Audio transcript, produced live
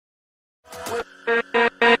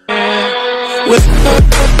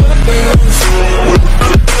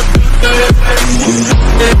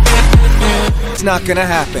It's not gonna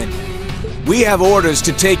happen. We have orders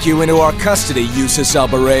to take you into our custody, Usus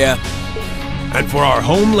Albarea. And for our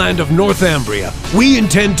homeland of Northumbria, we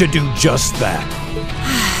intend to do just that.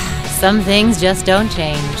 Some things just don't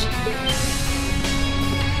change.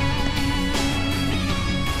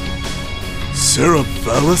 Sarah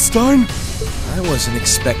Valentine? I wasn't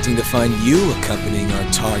expecting to find you accompanying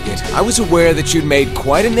our target. I was aware that you'd made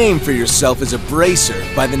quite a name for yourself as a bracer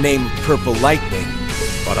by the name of Purple Lightning.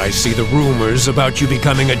 But I see the rumors about you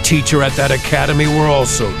becoming a teacher at that academy were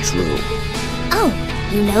also true. Oh,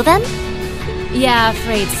 you know them? Yeah,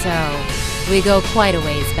 afraid so. We go quite a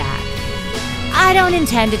ways back. I don't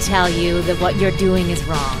intend to tell you that what you're doing is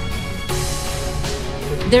wrong.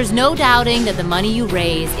 There's no doubting that the money you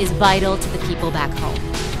raise is vital to the people back home.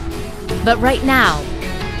 But right now,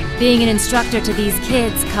 being an instructor to these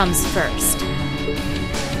kids comes first.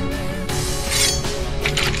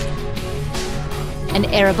 And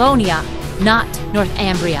Erebonia, not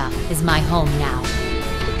Northumbria, is my home now.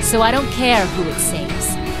 So I don't care who it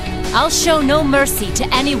saves. I'll show no mercy to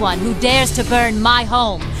anyone who dares to burn my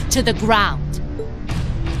home to the ground.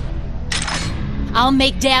 I'll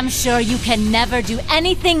make damn sure you can never do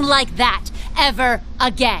anything like that ever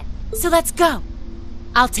again. So let's go.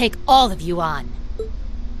 I'll take all of you on.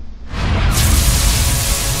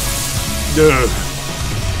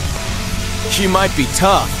 She might be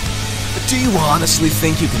tough, but do you honestly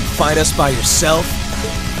think you can fight us by yourself?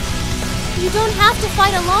 You don't have to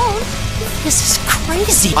fight alone. This is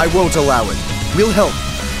crazy. I won't allow it. We'll help.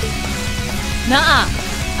 Nuh-uh.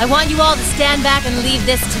 I want you all to stand back and leave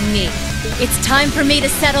this to me. It's time for me to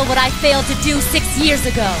settle what I failed to do 6 years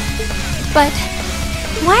ago. But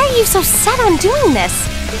why are you so set on doing this?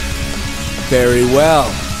 Very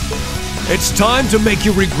well. It's time to make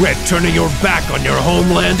you regret turning your back on your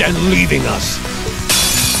homeland and leaving us.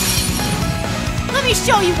 Let me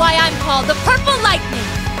show you why I'm called the Purple Lightning.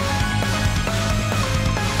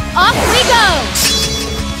 Off we go!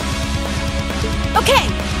 Okay.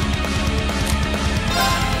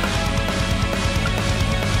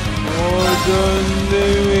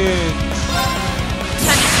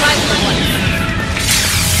 Time to try for one.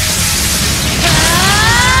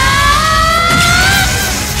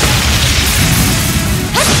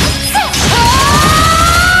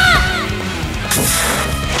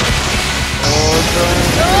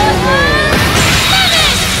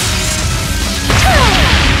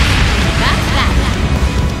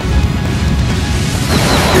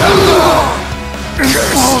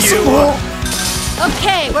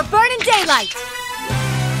 Okay, we're burning daylight.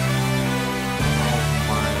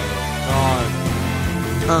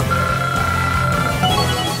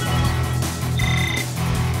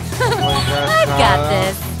 I've got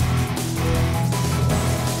this.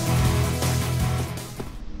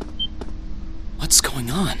 What's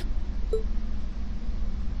going on?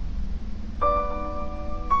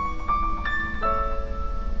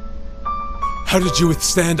 How did you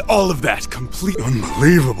withstand all of that?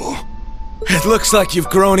 Unbelievable. It looks like you've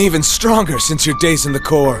grown even stronger since your days in the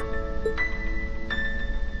Corps.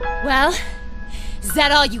 Well, is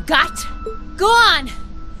that all you got? Go on!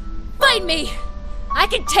 Fight me! I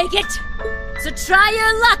can take it! So try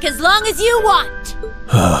your luck as long as you want!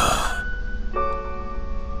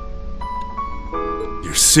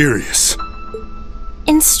 You're serious?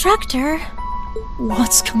 Instructor?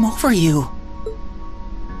 What's come over you?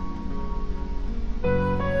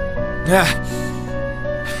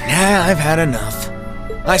 I've had enough.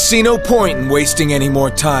 I see no point in wasting any more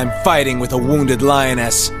time fighting with a wounded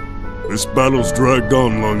lioness. This battle's dragged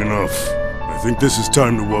on long enough. I think this is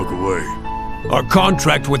time to walk away. Our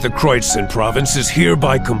contract with the Kreutzen province is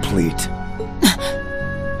hereby complete.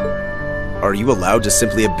 Are you allowed to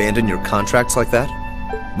simply abandon your contracts like that?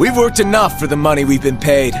 We've worked enough for the money we've been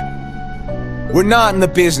paid. We're not in the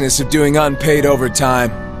business of doing unpaid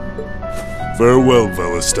overtime. Farewell,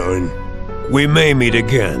 Valentine. We may meet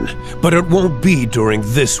again, but it won't be during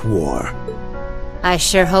this war. I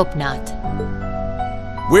sure hope not.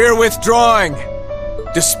 We're withdrawing!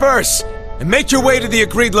 Disperse, and make your way to the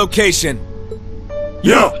agreed location.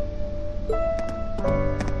 Yeah!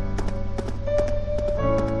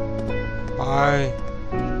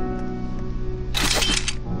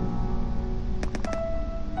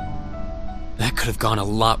 That could have gone a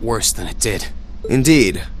lot worse than it did.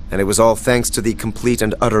 Indeed, and it was all thanks to the complete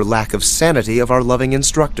and utter lack of sanity of our loving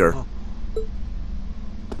instructor.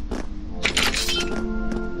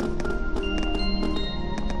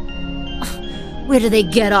 Where do they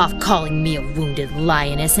get off calling me a wounded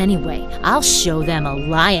lioness anyway? I'll show them a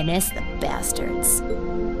lioness, the bastards.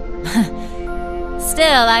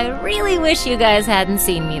 Still, I really wish you guys hadn't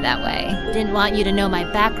seen me that way. Didn't want you to know my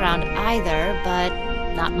background either, but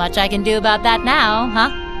not much I can do about that now,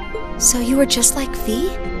 huh? So you were just like V?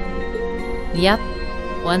 Yep.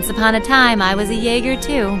 Once upon a time, I was a Jaeger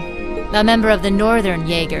too. A member of the Northern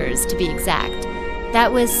Jaegers, to be exact.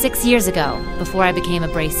 That was 6 years ago, before I became a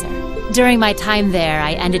bracer. During my time there,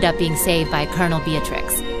 I ended up being saved by Colonel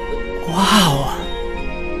Beatrix. Wow.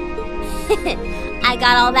 I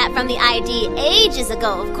got all that from the ID ages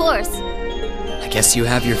ago, of course. I guess you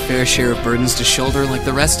have your fair share of burdens to shoulder like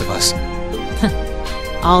the rest of us.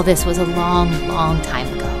 All this was a long, long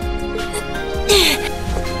time ago.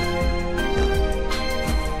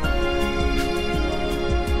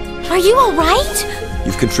 Are you alright?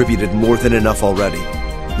 You've contributed more than enough already.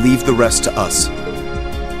 Leave the rest to us.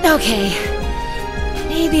 Okay.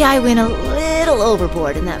 Maybe I went a little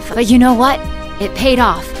overboard in that fight. But you know what? It paid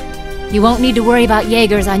off. You won't need to worry about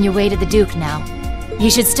Jaegers on your way to the Duke now. He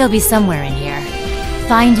should still be somewhere in here.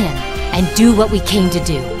 Find him, and do what we came to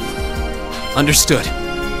do. Understood.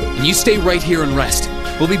 And you stay right here and rest.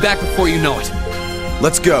 We'll be back before you know it.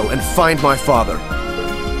 Let's go and find my father.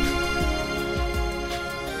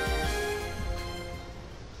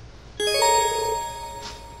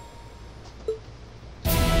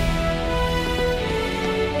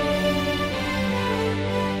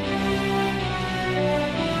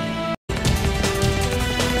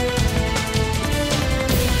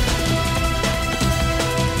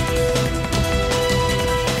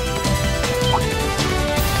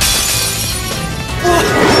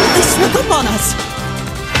 They snuck up on us!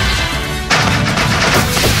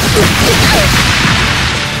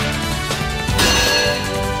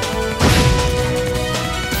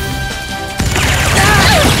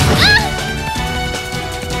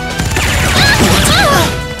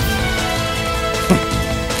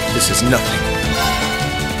 This is nothing.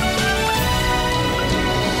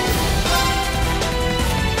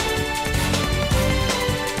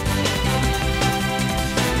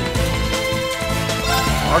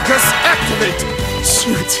 Arcus, activate!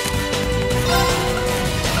 Shoot.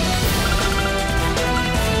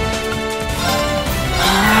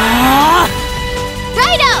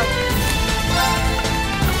 Righto!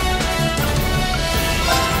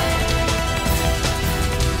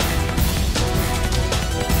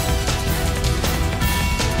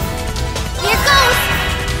 Here goes!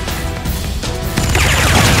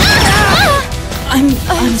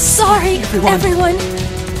 I'm sorry, everyone.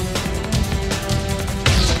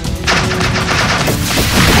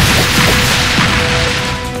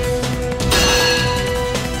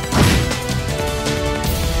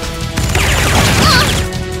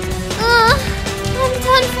 I'm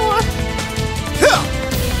done for.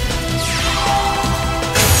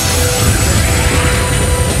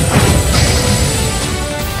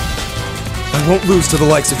 I won't lose to the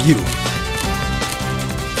likes of you.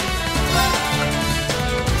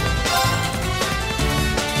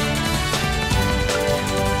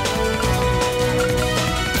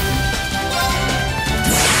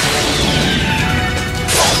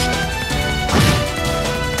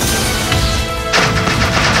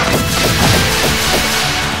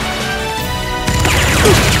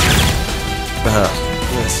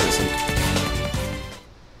 This isn't...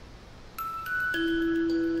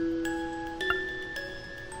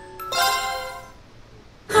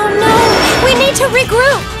 Oh no! We need to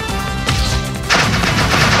regroup!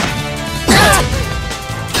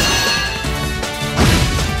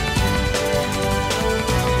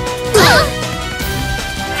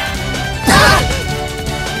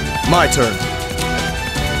 My turn.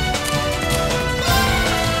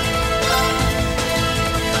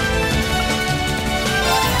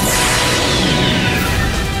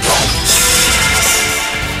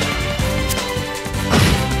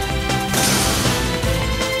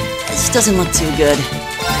 This doesn't look too good.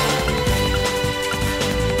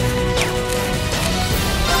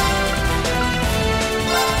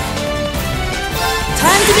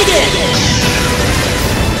 Time to begin!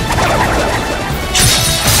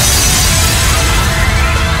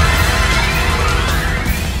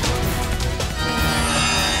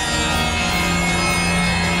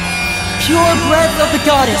 Pure breath of the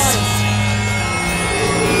goddess!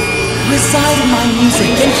 Reside in my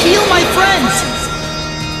music and heal my friends!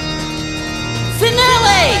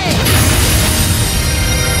 Finale!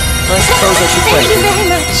 I suppose I should Thank play. you very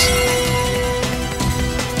much.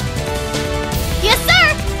 Yes, sir!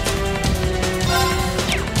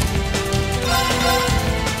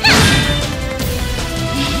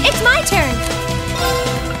 It's my turn.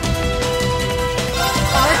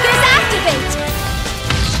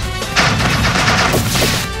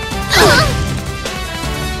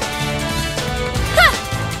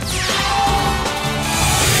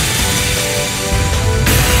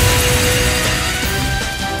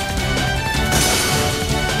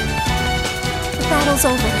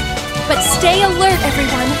 But stay alert,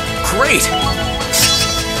 everyone. Great!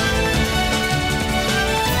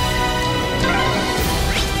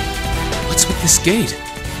 What's with this gate?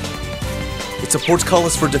 It's a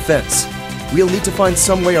portcullis for defense. We'll need to find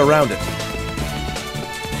some way around it.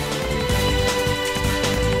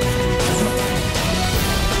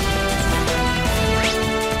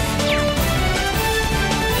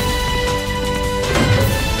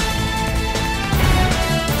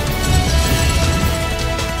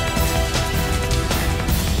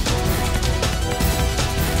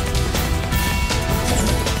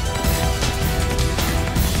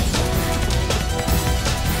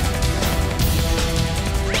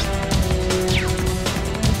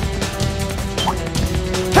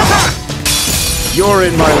 You're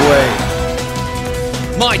in my way.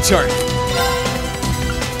 My turn!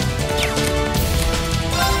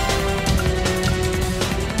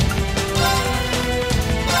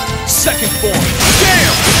 Second form!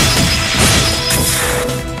 Damn!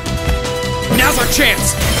 Now's our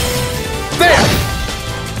chance! There!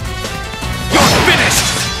 You're finished!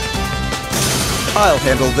 I'll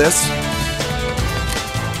handle this.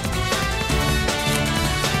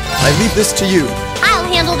 I leave this to you. I'll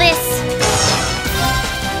handle this.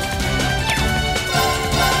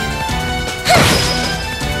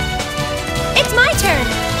 It's my turn.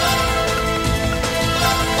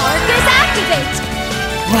 Arcus activate.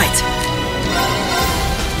 Right.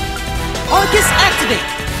 Arcus activate.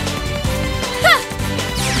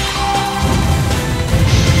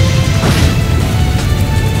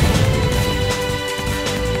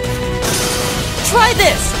 Try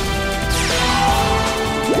this.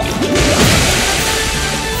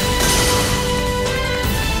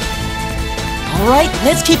 All right,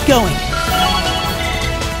 let's keep going.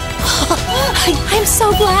 I'm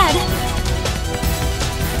so glad.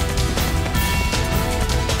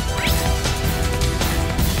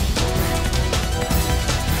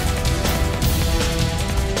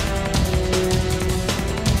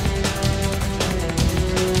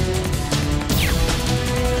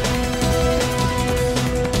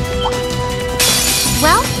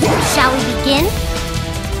 Well, shall we begin?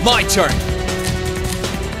 My turn!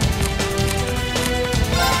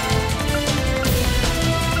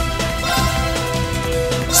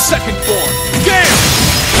 Second form! Gale!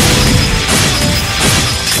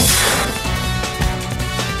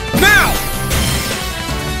 Now!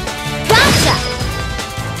 Gotcha!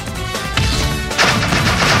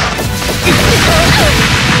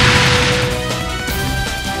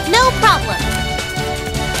 No problem.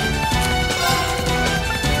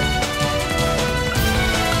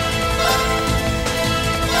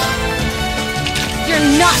 You're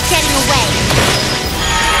not getting away.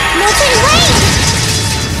 Melting rain!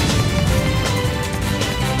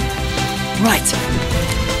 Right.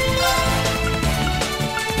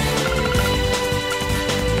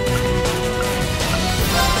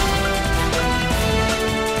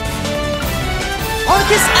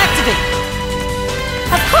 Arcus activate.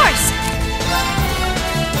 Of course.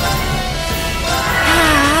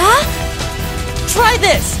 Try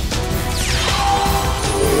this.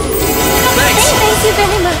 Thanks! Thank you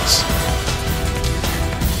very much.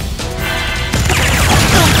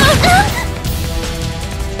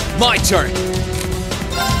 My turn!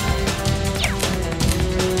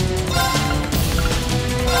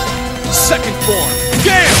 Second form!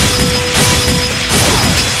 Gale!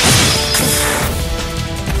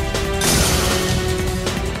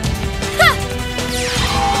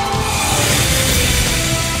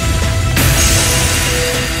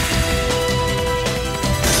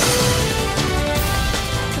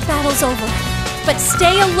 The battle's over. But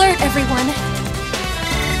stay alert, everyone.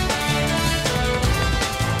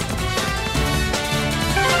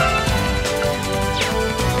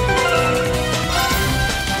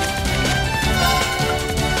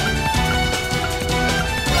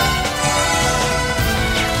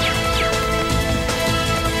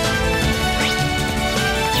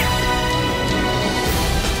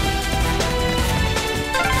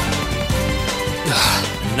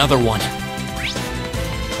 Another one.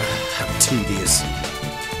 How tedious.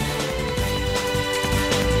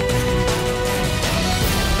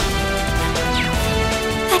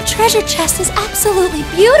 That treasure chest is absolutely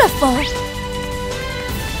beautiful.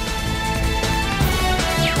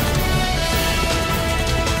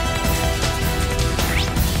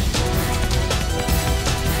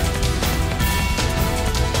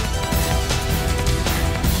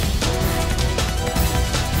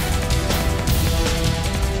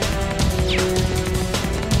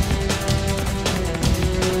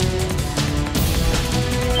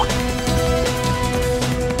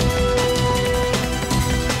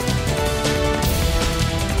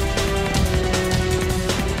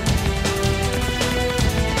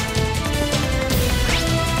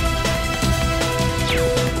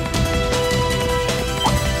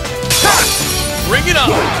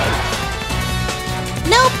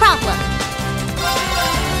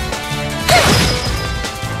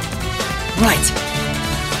 Right.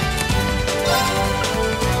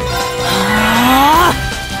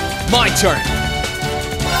 My turn!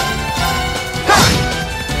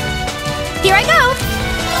 Here I go!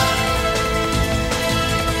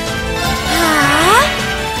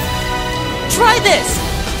 Try this!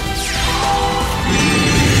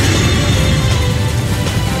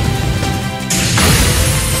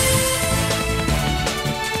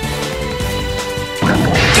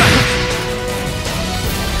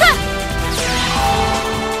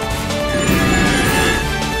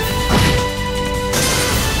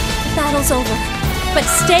 The battle's over. But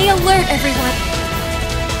stay alert, everyone.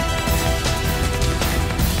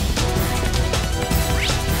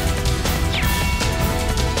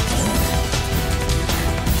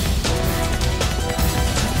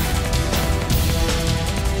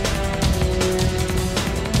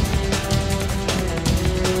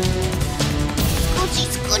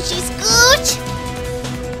 Scoochy, scooch!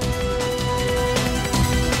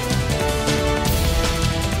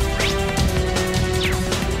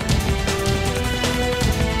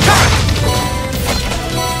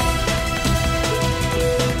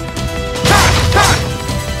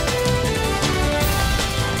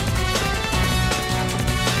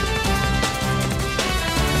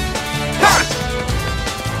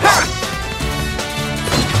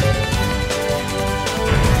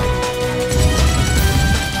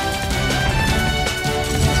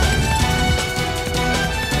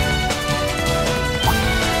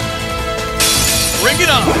 Bring it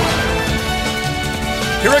on!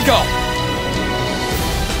 Here I go!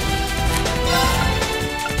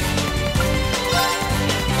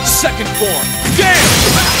 Second form! Damn!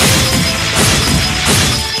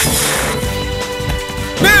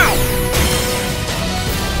 Now!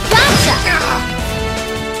 Gotcha!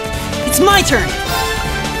 It's my turn!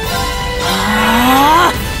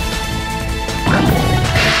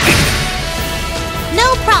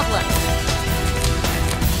 No problem.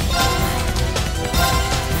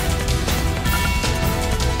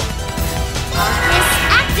 Arcus,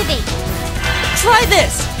 activate! Try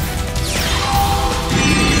this!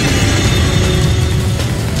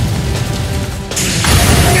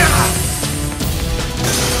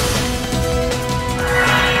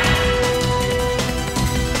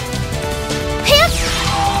 Hit!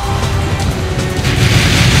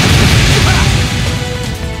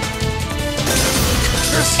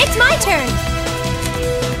 It's my turn!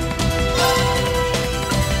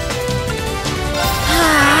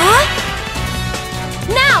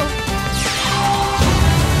 Now!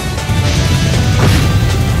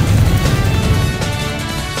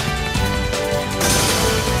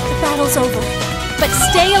 The battle's over. But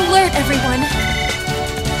stay alert, everyone.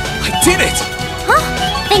 I did it! Huh?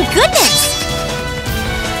 Thank goodness!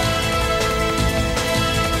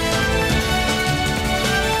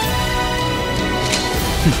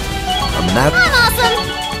 Map. I'm awesome!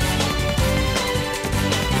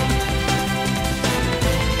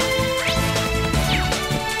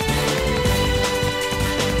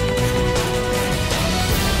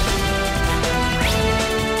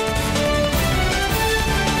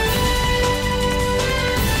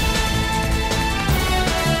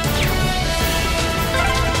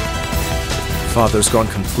 Father's gone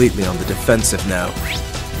completely on the defensive now.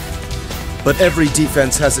 But every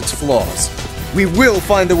defense has its flaws. We will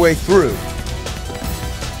find a way through.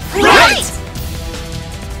 Right!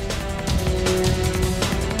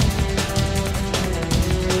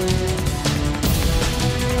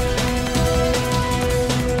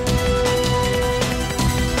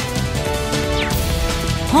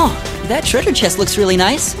 Huh, that treasure chest looks really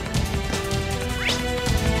nice.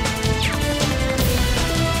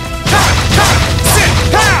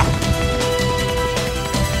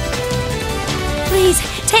 Please,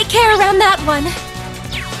 take care around that one.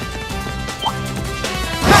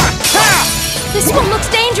 This one looks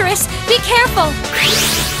dangerous. Be careful.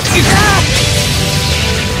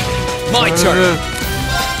 My turn!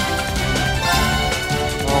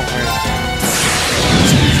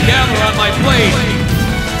 Gather on my blade!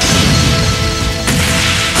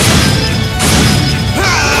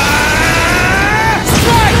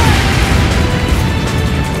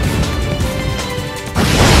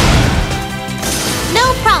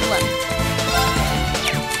 No problem.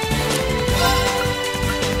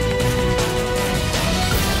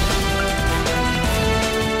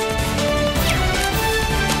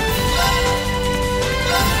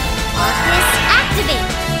 Arcus, activate!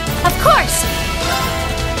 Of course!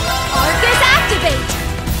 Arcus, activate!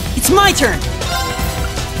 It's my turn!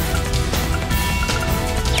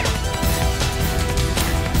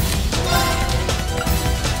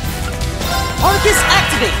 Arcus,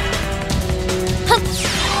 activate!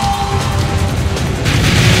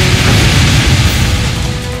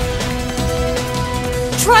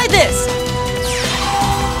 Try this!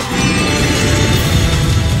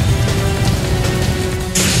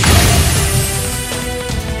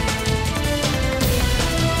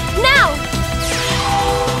 Now!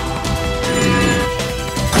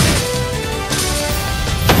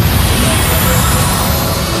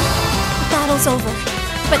 The battle's over.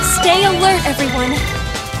 But stay alert, everyone.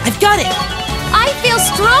 I've got it! I feel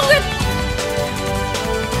stronger.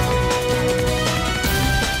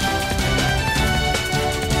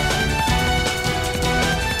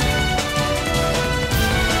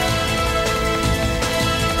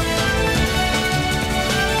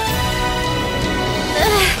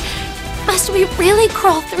 Must we really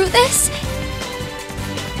crawl through this?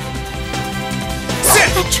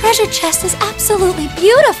 That treasure chest is absolutely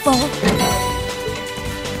beautiful.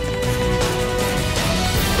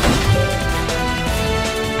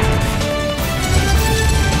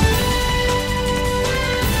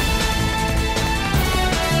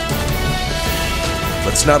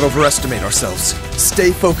 Let's not overestimate ourselves.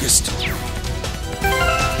 Stay focused.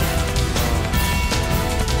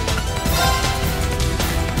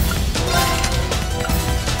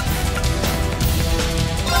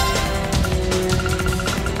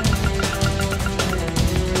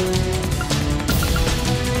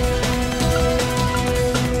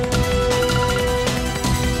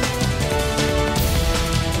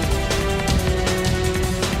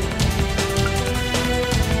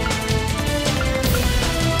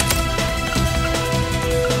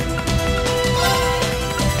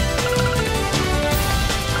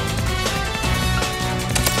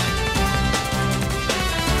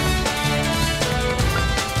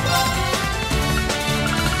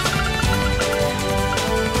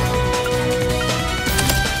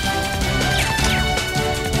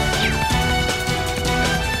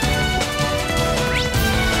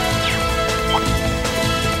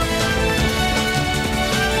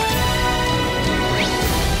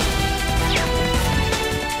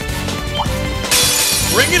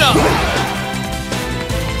 Bring it on!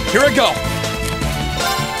 Here I go!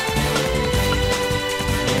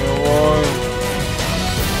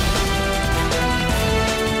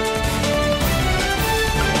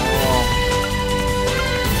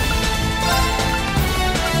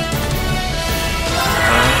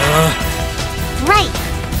 Right.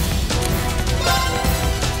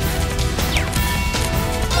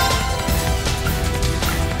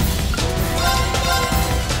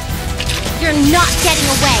 You're not getting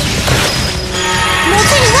away.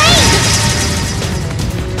 Molten rain!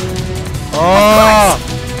 Oh!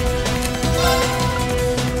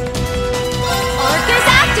 Arcus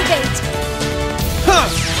activate! Huh!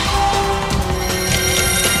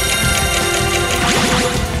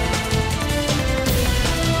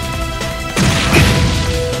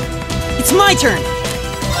 It's my turn!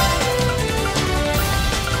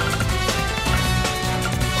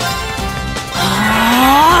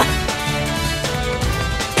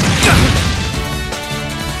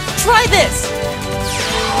 Try this!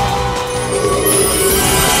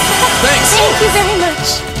 Thanks! Thank you very much.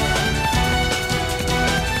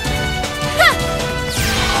 Ha!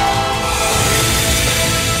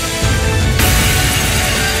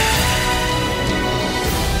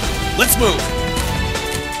 Let's move!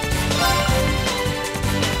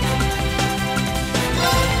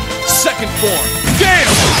 Second form! Damn!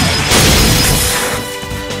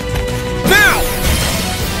 Now!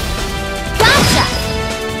 Gotcha!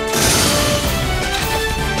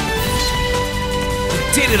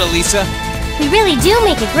 Did it, Elisa! We really do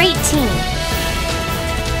make a great team.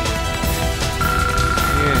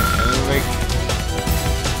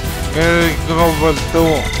 Great couple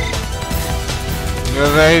too.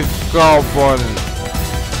 Great couple.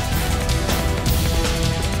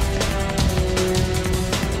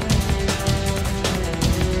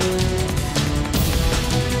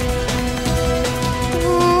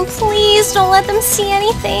 Please don't let them see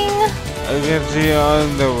anything. I can see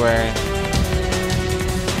on the way.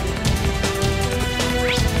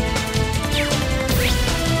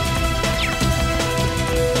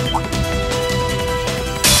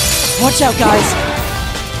 Watch out, guys!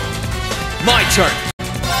 My turn!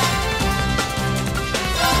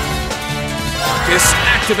 Arcus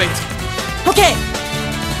activate! Okay!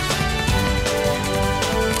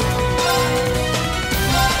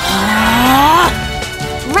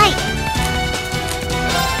 Right.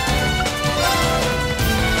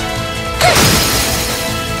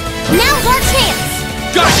 Now's our chance.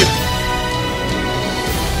 Got you!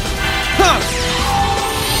 Huh!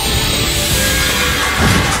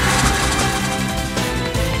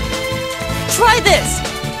 Try this!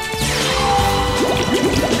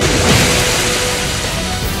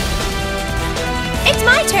 It's It's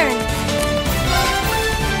my turn.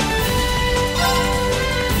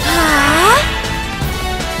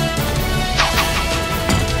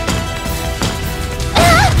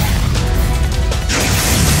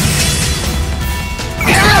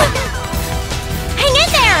 Hang in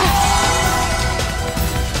there!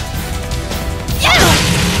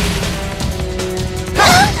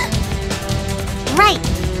 Right.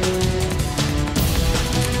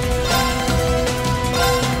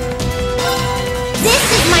 This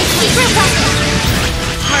is my secret weapon.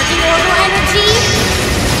 Marking orbital energy.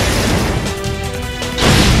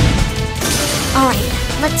 Alright,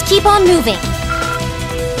 let's keep on moving.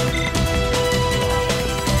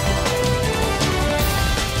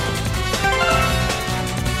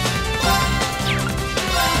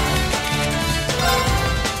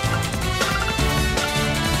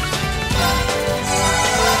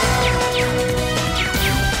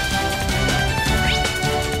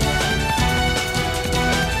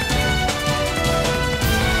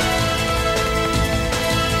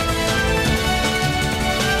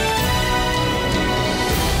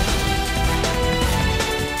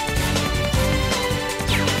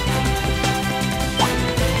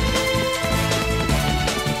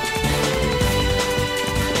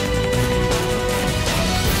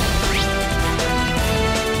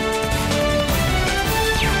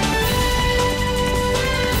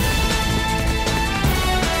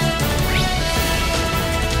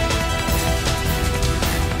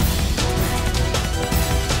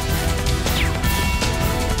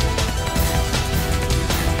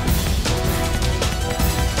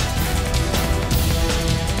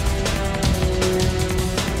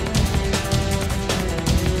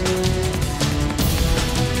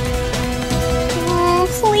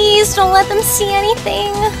 Please don't let them see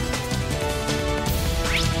anything.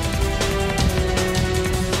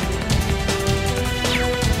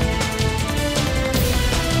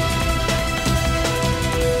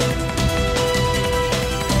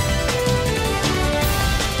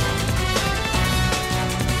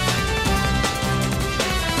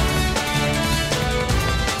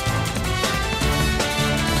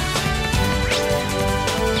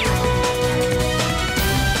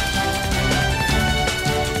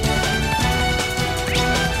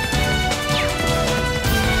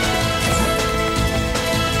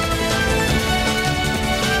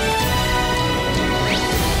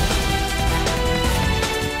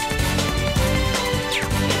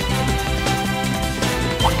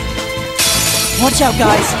 Watch out,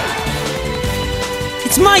 guys!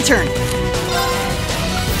 It's my turn!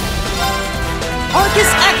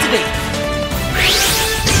 Arcus, activate!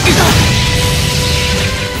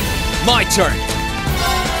 My turn!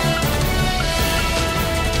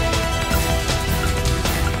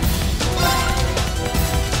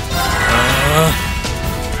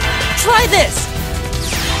 Try this!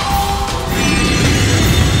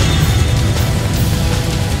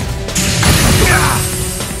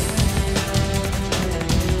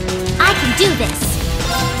 I can do this.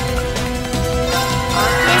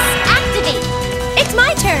 Arcus, activate. It's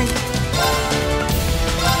my turn.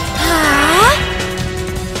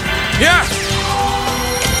 Yeah!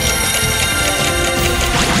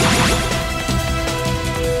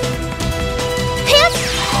 Hit!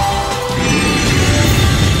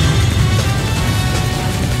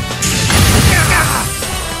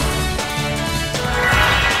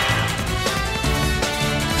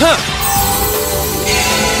 Huh!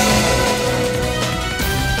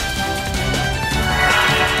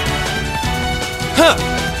 Huh!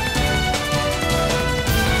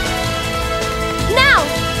 Now!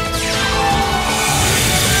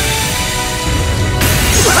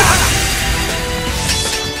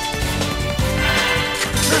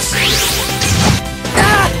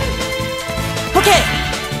 Okay!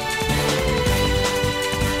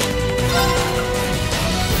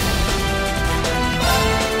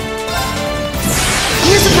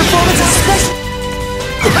 Here's a performance of special...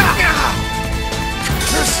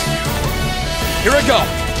 Here I go!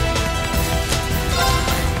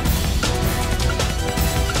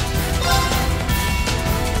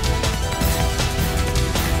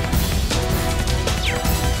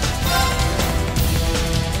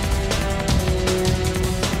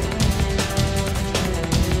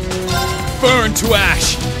 Burn to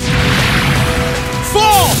ash!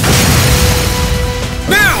 Fall!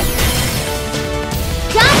 Now!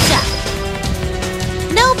 Gotcha!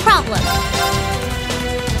 No problem.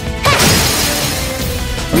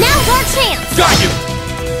 Now's our chance! Got you!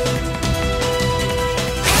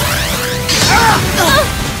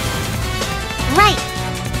 Right.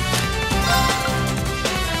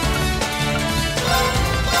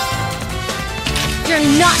 You're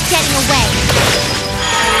not getting away.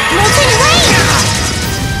 Molten rain!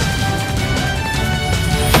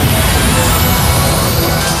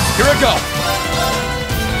 Here I go!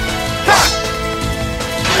 Ha!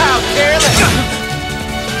 How careless!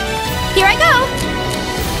 Here I go!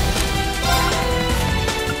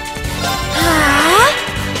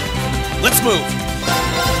 Let's move.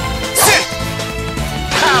 Sit!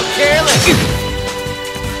 How careless!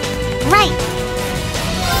 Right.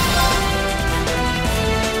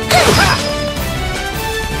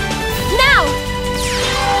 Now!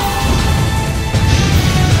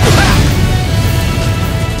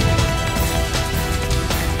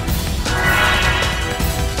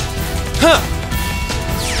 Huh!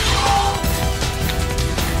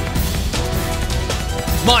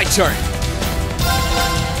 My turn!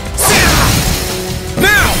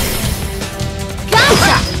 Now!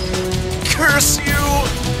 Gotcha! Curse you!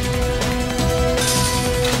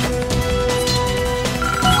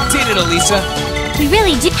 Did it, Elisa! We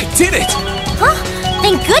really did. I did it! Huh?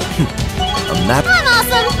 Thank goodness. A map? I'm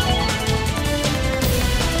awesome!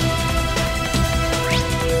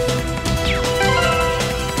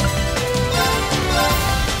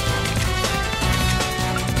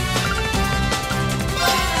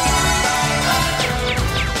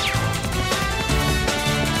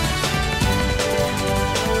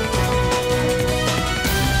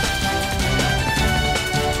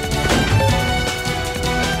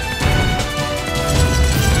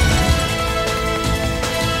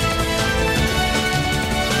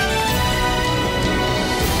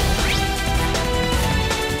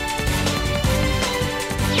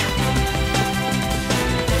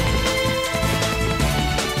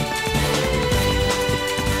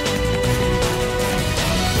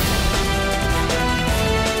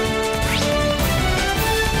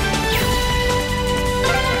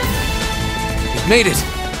 Made it!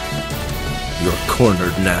 You're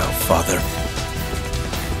cornered now, Father.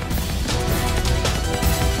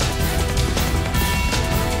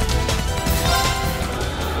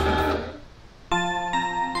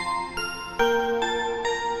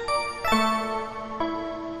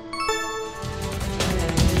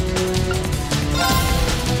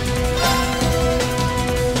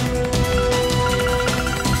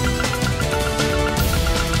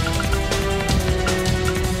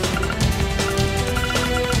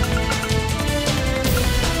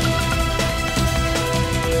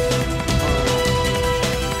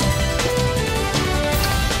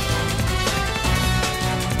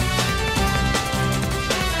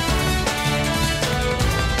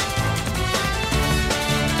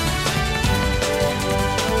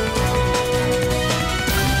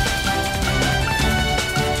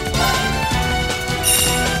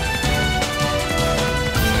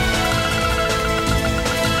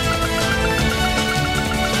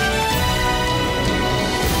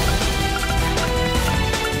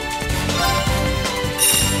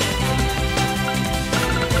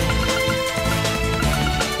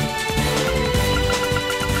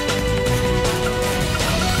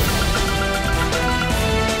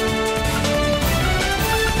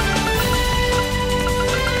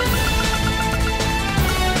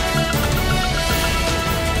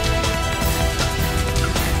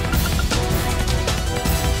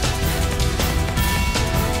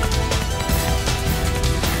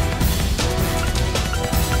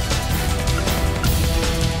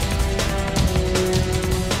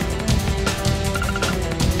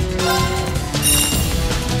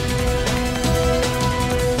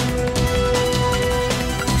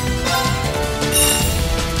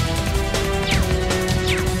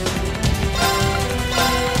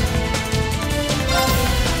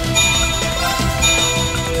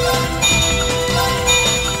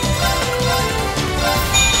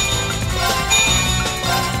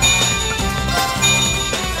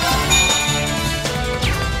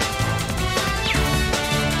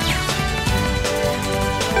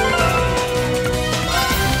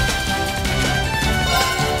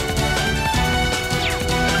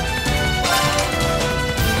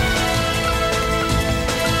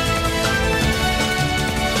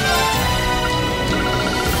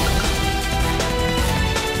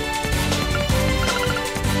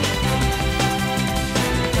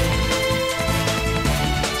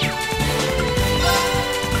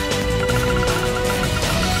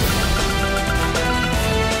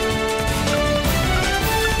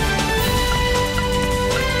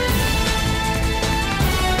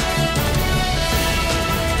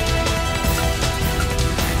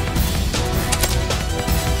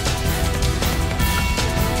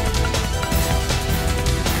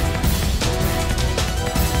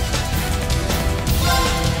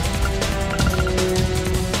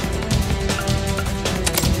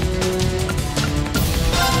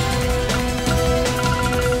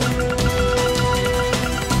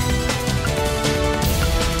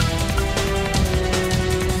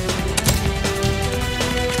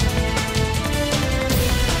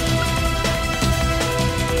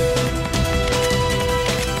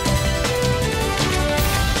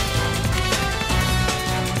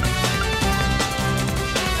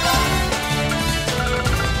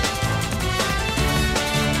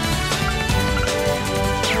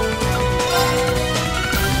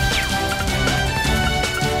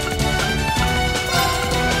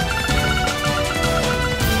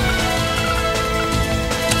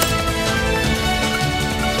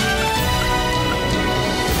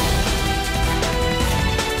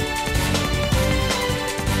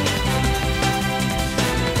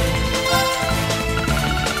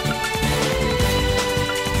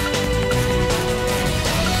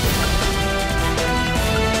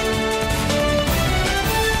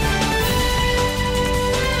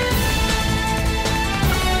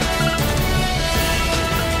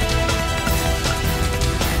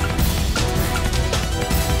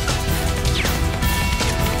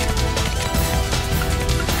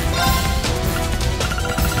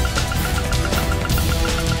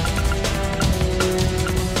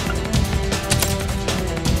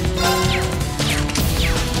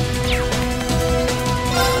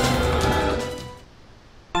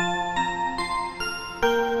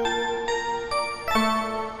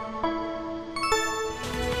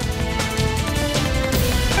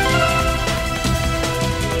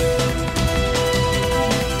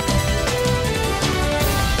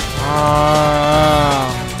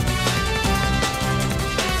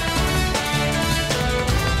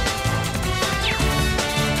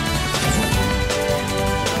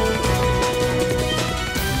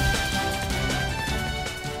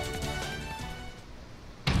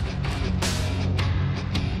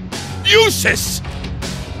 Useless!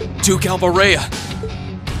 Duke Albarea.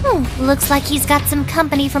 Looks like he's got some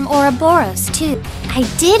company from Ouroboros, too. I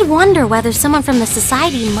did wonder whether someone from the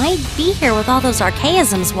Society might be here with all those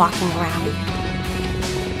archaisms walking around.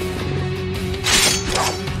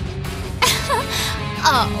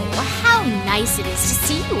 Oh, how nice it is to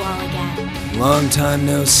see you all again. Long time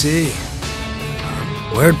no see.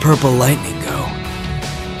 Where'd Purple Lightning go?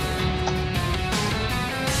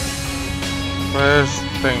 First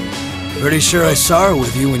thing. Pretty sure I saw her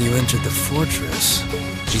with you when you entered the fortress.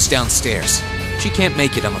 She's downstairs. She can't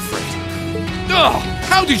make it, I'm afraid. Oh,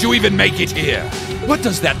 how did you even make it here? What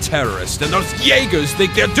does that terrorist and those Jaegers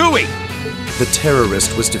think they're doing? The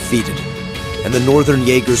terrorist was defeated, and the Northern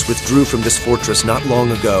Jaegers withdrew from this fortress not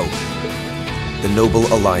long ago. The Noble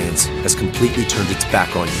Alliance has completely turned its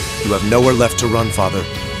back on you. You have nowhere left to run, Father.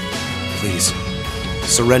 Please,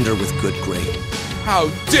 surrender with good grace. How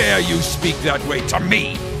dare you speak that way to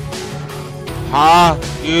me? Huh?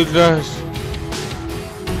 You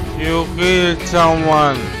killed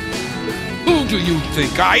someone. Who do you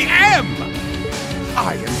think I am?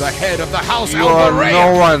 I am the head of the House You are Albarea,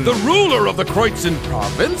 no one. the ruler of the Kreutzen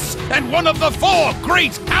province, and one of the 4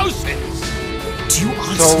 great houses. Do you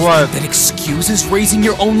honestly think that excuses raising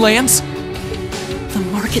your own lands? The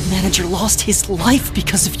market manager lost his life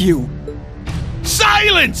because of you.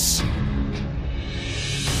 Silence!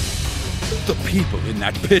 The people in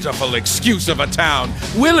that pitiful excuse of a town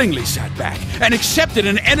willingly sat back and accepted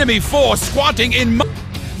an enemy force squatting in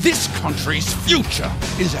This country's future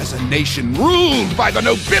is as a nation ruled by the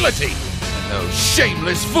nobility, and those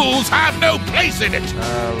shameless fools have no place in it.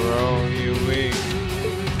 Bro, you weak.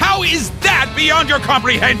 How is that beyond your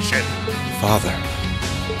comprehension? Father.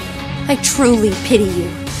 I truly pity you.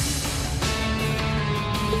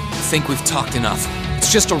 I think we've talked enough.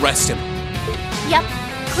 Let's just arrest him. Yep.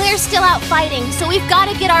 Claire's still out fighting, so we've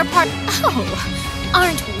got to get our part. Oh,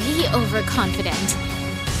 aren't we overconfident?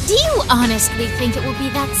 Do you honestly think it will be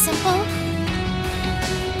that simple?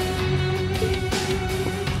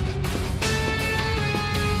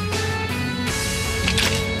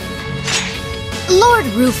 Lord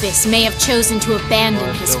Rufus may have chosen to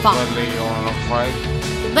abandon his father.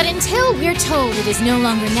 But until we're told it is no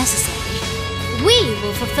longer necessary, we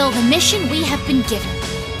will fulfill the mission we have been given.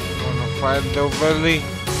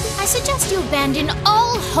 I suggest you abandon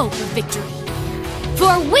all hope of victory,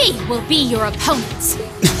 for we will be your opponents.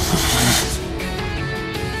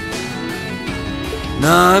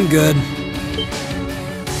 Nah, I'm good.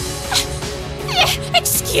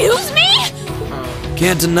 Excuse me?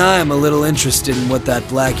 Can't deny I'm a little interested in what that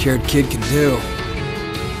black-haired kid can do.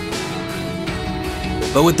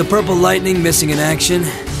 But with the Purple Lightning missing in action,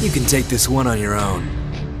 you can take this one on your own.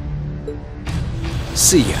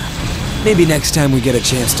 See ya. Maybe next time we get a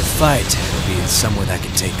chance to fight, it'll be in somewhere that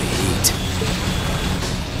can take the heat.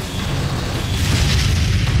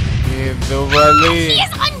 He is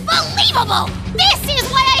unbelievable! This is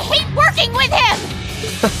why I hate working with him!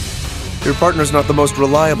 Your partner's not the most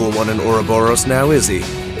reliable one in Ouroboros now, is he?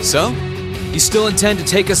 So? You still intend to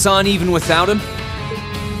take us on even without him?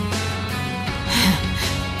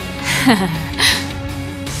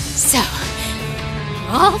 So, you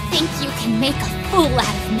all think you can make a fool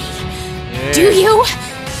out of me, do you?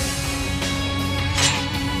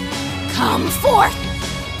 Come forth!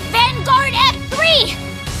 Vanguard F3!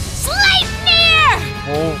 Sleipnir!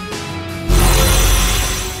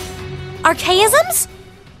 Archaisms?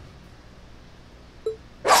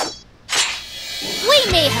 We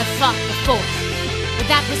may have fought before, but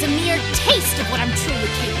that was a mere taste of what I'm truly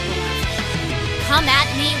capable of. Come at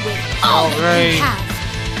me with all that you have.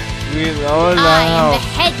 I am the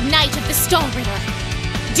head knight of the Stormritter,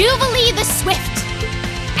 Jubilee the Swift,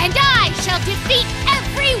 and I shall defeat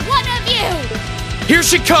every one of you! Here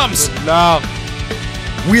she comes! No.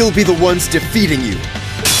 We'll be the ones defeating you.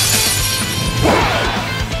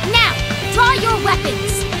 Now, draw your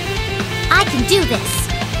weapons! I can do this.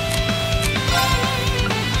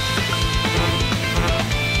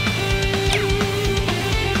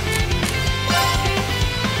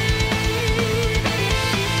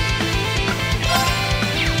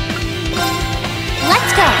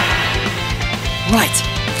 Let's go! Right.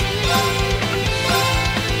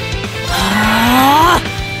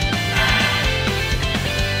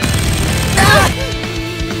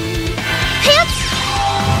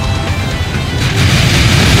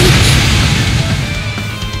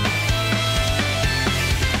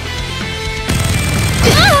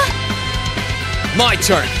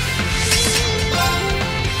 turn.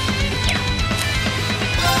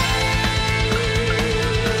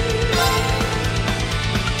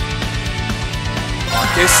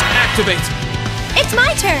 Marcus, activate. It's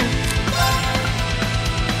my turn.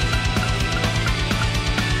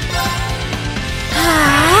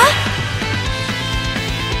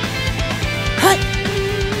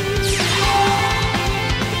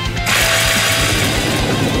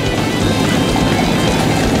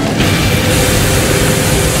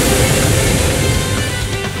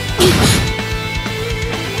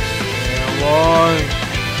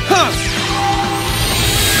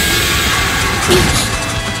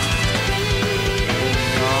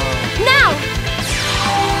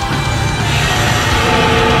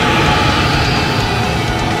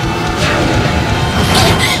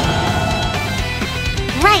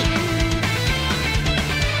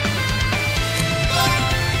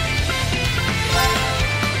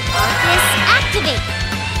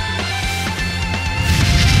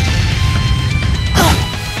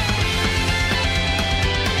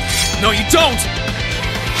 No, you don't!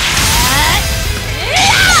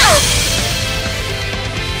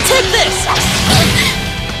 Take this!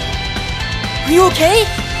 Are you okay?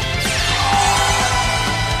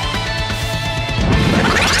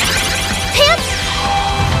 Pimp!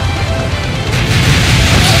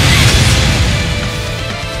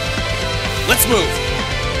 Let's move!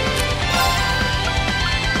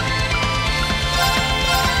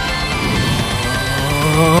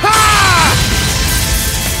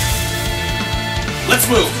 Let's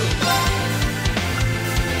move!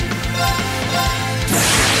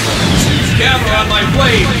 Gather on my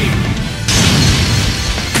blade!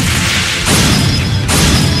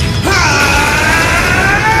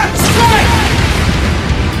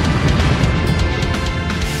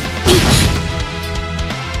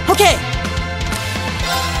 Okay!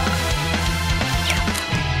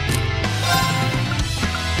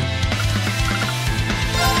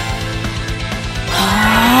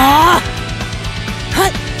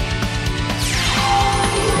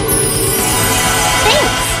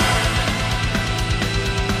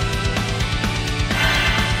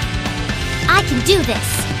 I can do this.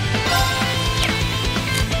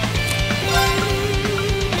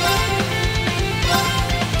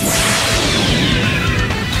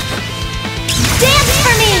 Dance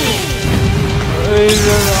for me!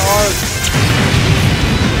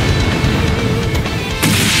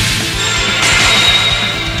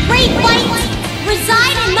 Great light,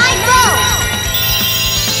 reside in my bow!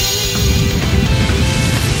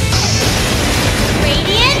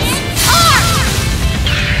 Radiance, arc!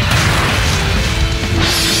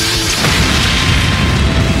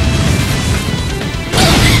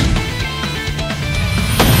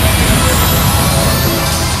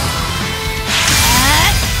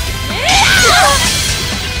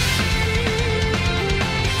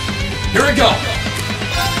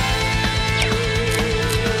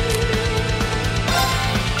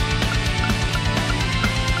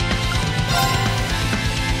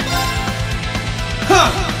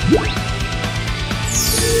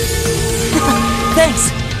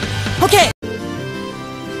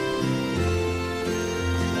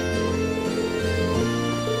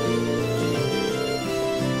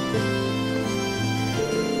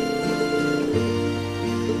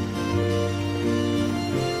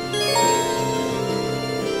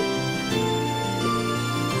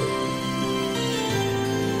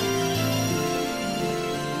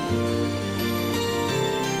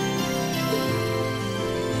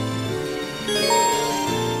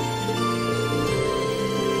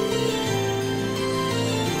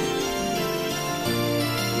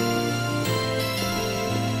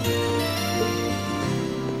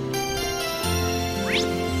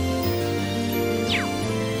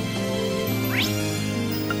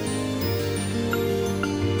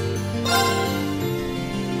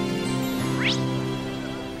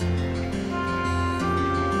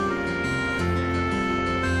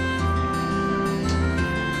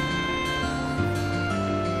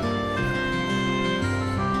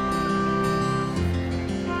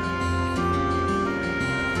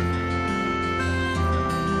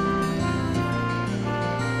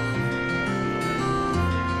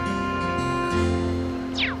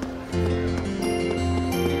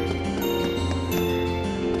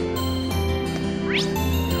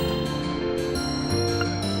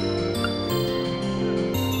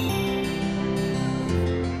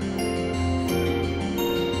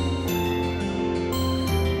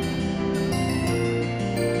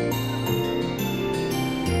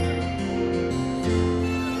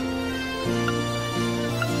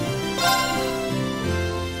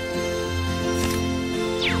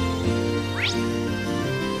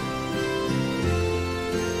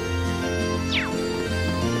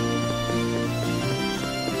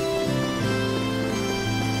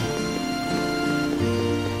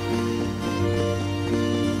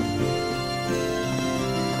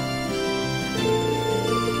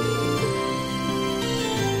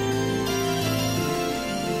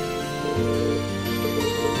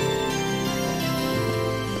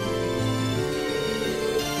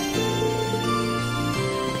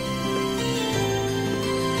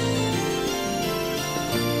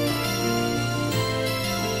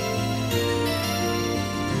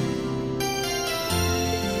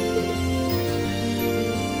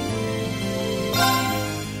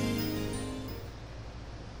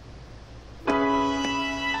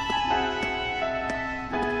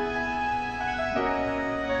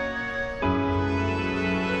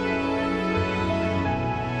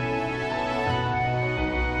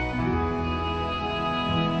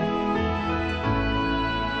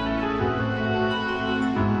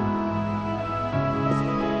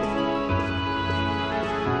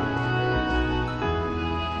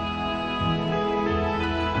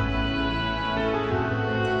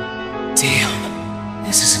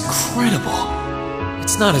 incredible.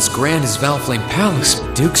 It's not as grand as Valflame Palace,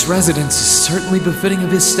 but Duke's residence is certainly befitting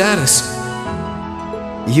of his status.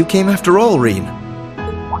 You came after all, Reen.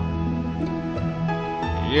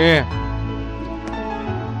 Yeah.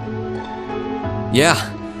 Yeah,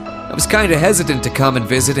 I was kinda hesitant to come and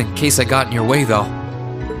visit in case I got in your way, though.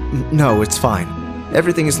 No, it's fine.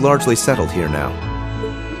 Everything is largely settled here now.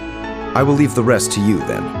 I will leave the rest to you,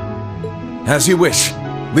 then. As you wish.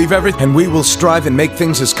 Leave everything, and we will strive and make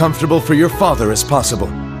things as comfortable for your father as possible.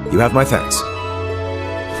 You have my thanks.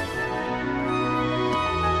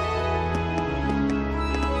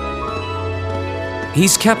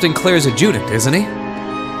 He's Captain Claire's adjutant, isn't he?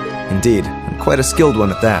 Indeed, and quite a skilled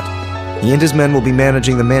one at that. He and his men will be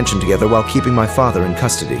managing the mansion together while keeping my father in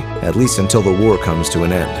custody, at least until the war comes to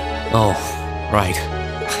an end. Oh, right.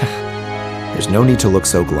 There's no need to look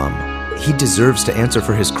so glum. He deserves to answer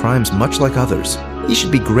for his crimes much like others. He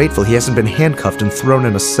should be grateful he hasn't been handcuffed and thrown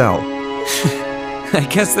in a cell. I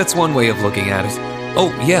guess that's one way of looking at it.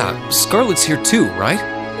 Oh, yeah, Scarlet's here too, right?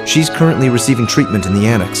 She's currently receiving treatment in the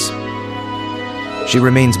annex. She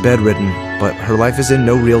remains bedridden, but her life is in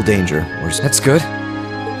no real danger. That's good.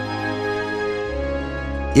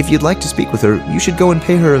 If you'd like to speak with her, you should go and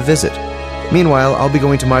pay her a visit. Meanwhile, I'll be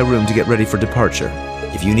going to my room to get ready for departure.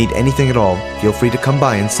 If you need anything at all, feel free to come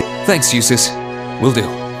by and see. Thanks, Eustace. Will do.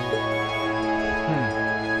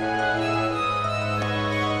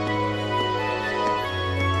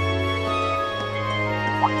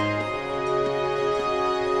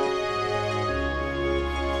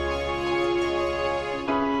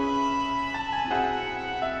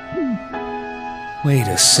 Wait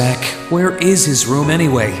a sec. Where is his room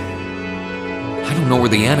anyway? I don't know where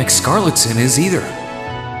the Annex Scarlet's in is either.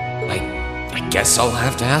 I guess I'll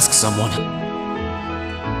have to ask someone.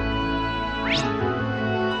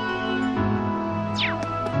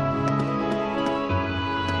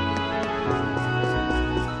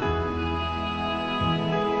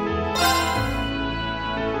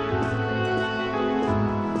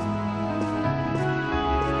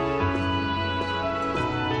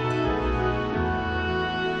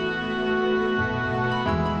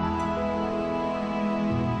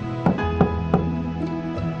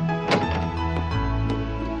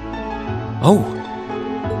 Oh.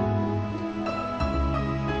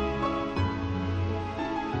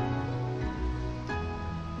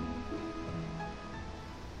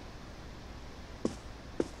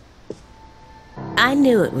 I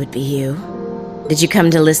knew it would be you. Did you come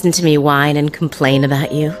to listen to me whine and complain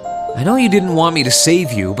about you? I know you didn't want me to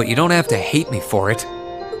save you, but you don't have to hate me for it.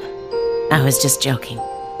 I was just joking.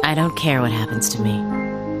 I don't care what happens to me.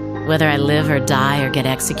 Whether I live or die or get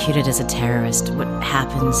executed as a terrorist, what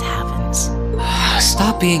happens, happens.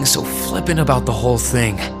 Stop being so flippant about the whole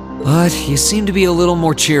thing. But you seem to be a little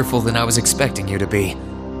more cheerful than I was expecting you to be.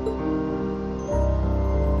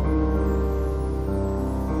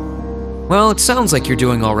 Well, it sounds like you're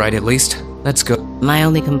doing all right at least. That's good. My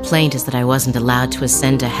only complaint is that I wasn't allowed to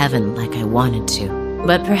ascend to heaven like I wanted to.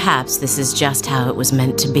 But perhaps this is just how it was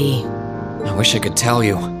meant to be. I wish I could tell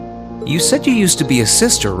you. You said you used to be a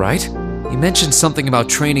sister, right? You mentioned something about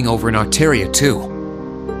training over in Albarea too.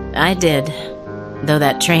 I did, though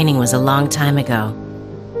that training was a long time ago.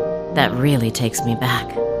 That really takes me back.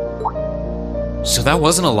 So that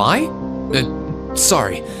wasn't a lie?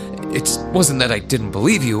 Sorry. It wasn't that I didn't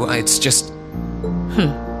believe you, it's just...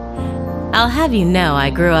 I'll have you know I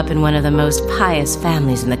grew up in one of the most pious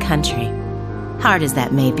families in the country. Hard as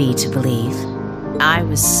that may be to believe. I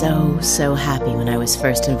was so happy when I was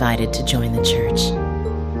first invited to join the church.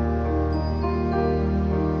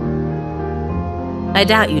 I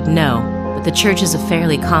doubt you'd know, but the church is a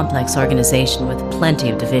fairly complex organization with plenty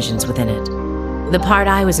of divisions within it. The part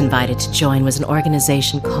I was invited to join was an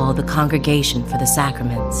organization called the Congregation for the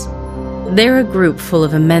Sacraments. They're a group full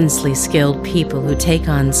of immensely skilled people who take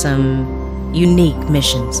on some unique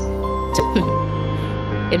missions.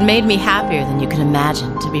 It made me happier than you could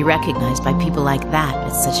imagine to be recognized by people like that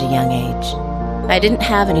at such a young age. I didn't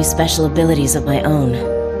have any special abilities of my own,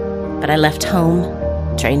 but I left home,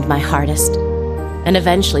 trained my hardest, and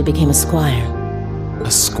eventually became a squire.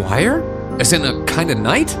 A squire? As in a kind of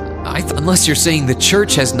knight? Unless you're saying the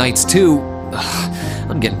church has knights too.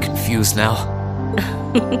 I'm getting confused now.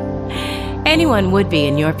 Anyone would be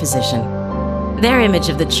in your position. Their image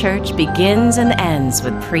of the church begins and ends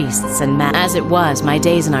with priests and As it was, my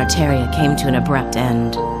days in Albarea came to an abrupt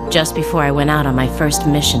end. Just before I went out on my first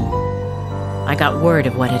mission, I got word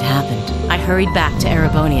of what had happened. I hurried back to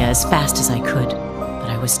Erebonia as fast as I could, but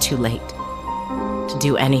I was too late to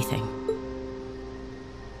do anything.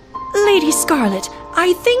 Lady Scarlet,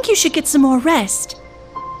 I think you should get some more rest.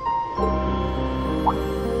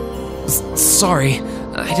 sorry.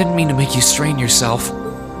 I didn't mean to make you strain yourself.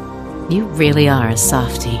 You really are a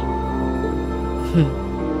softie.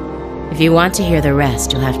 If you want to hear the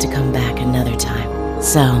rest, you'll have to come back another time.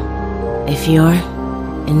 So, if you're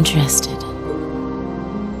interested.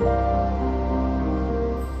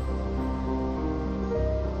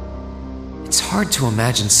 It's hard to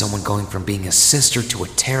imagine someone going from being a sister to a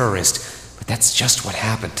terrorist, but that's just what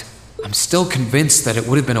happened. I'm still convinced that it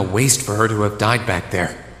would have been a waste for her to have died back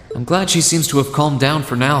there. I'm glad she seems to have calmed down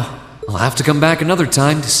for now. I'll have to come back another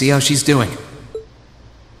time to see how she's doing.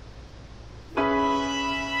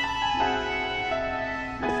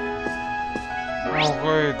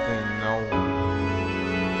 Already know.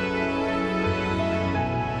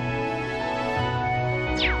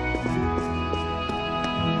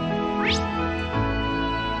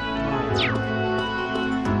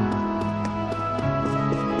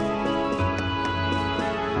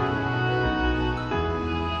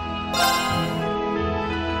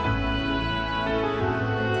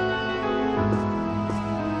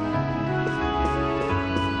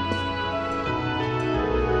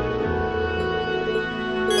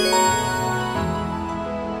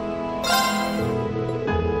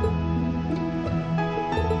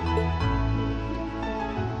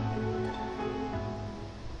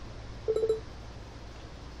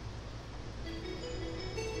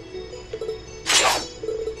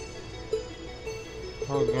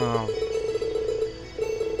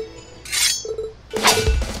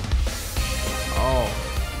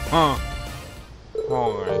 Huh.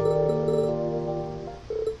 Alright.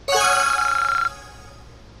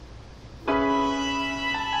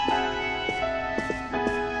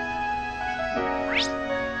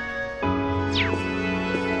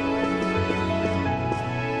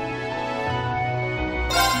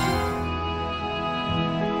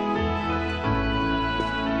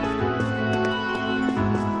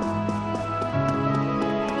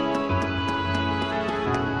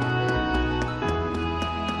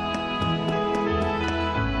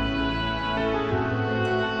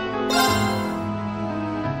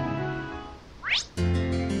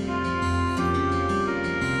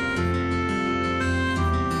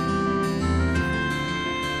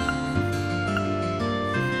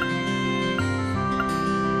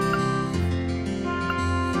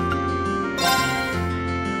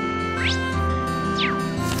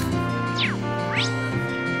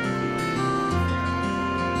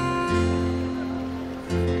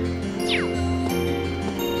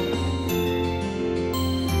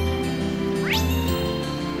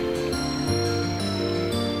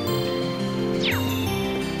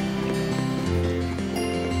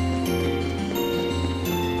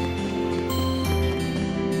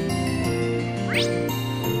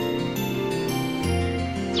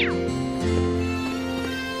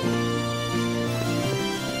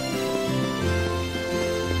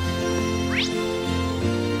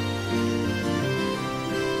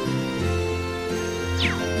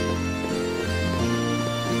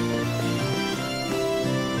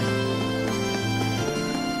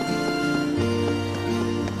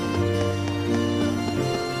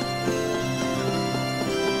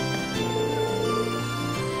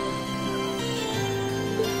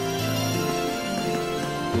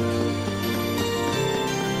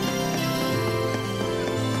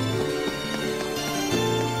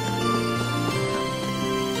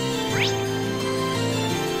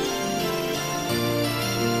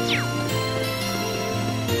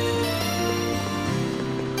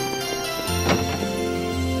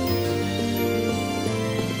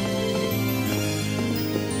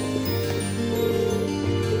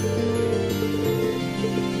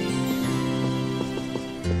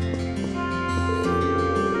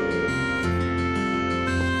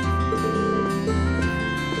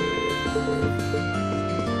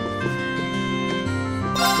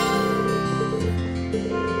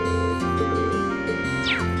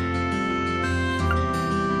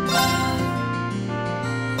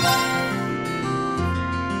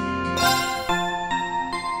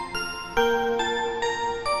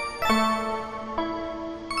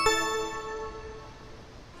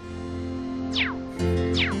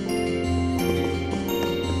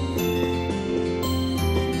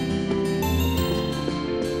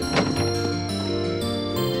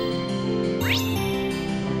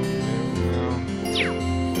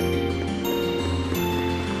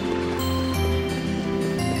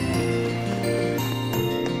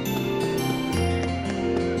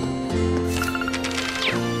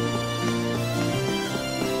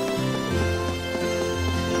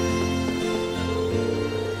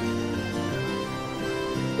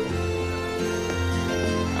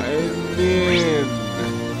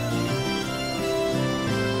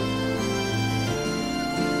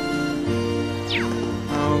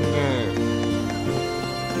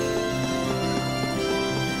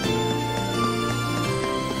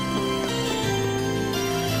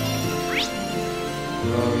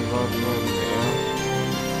 go through there.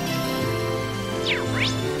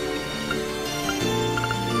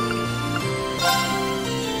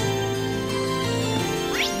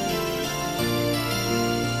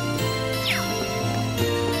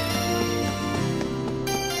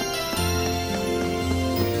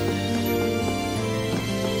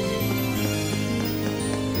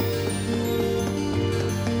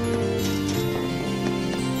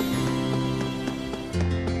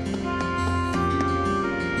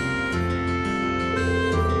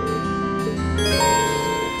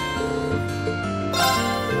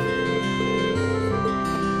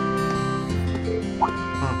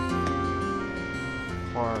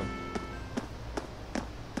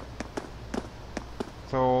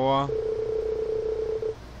 So,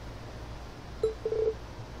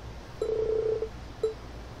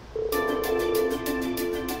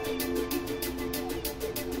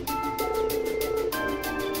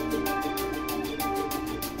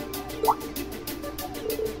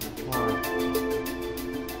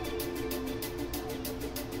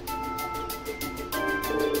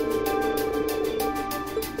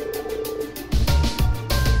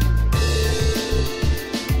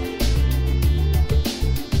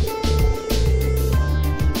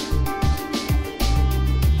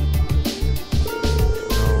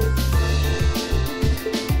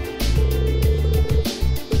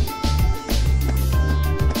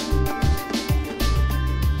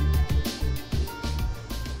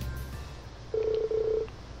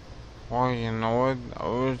 well, you know what? I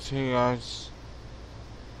will see you guys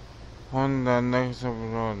on the next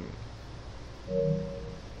episode.